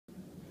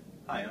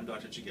Hi, I'm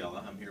Dr.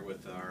 Jagela. I'm here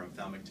with our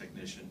ophthalmic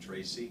technician,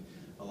 Tracy,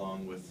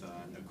 along with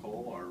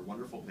Nicole, our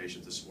wonderful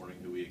patient this morning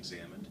who we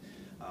examined.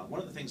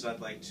 One of the things I'd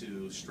like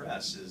to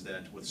stress is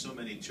that with so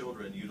many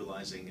children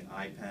utilizing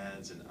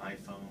iPads and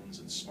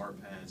iPhones and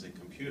SmartPads and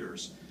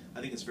computers, I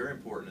think it's very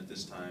important at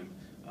this time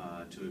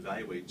to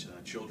evaluate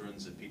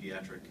children's and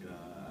pediatric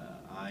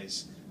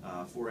eyes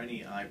for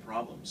any eye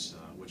problems,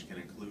 which can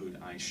include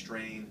eye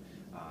strain,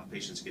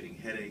 patients getting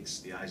headaches,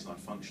 the eyes not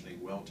functioning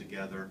well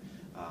together,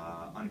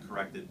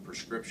 uncorrected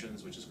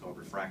prescriptions, which is called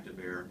refractive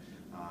error.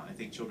 I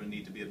think children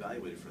need to be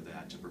evaluated for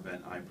that to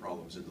prevent eye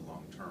problems in the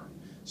long term.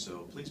 So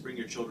please bring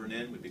your children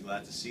in. We'd be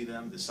glad to see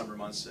them. The summer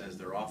months, as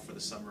they're off for the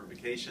summer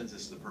vacations,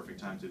 this is the perfect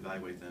time to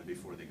evaluate them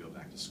before they go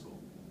back to school.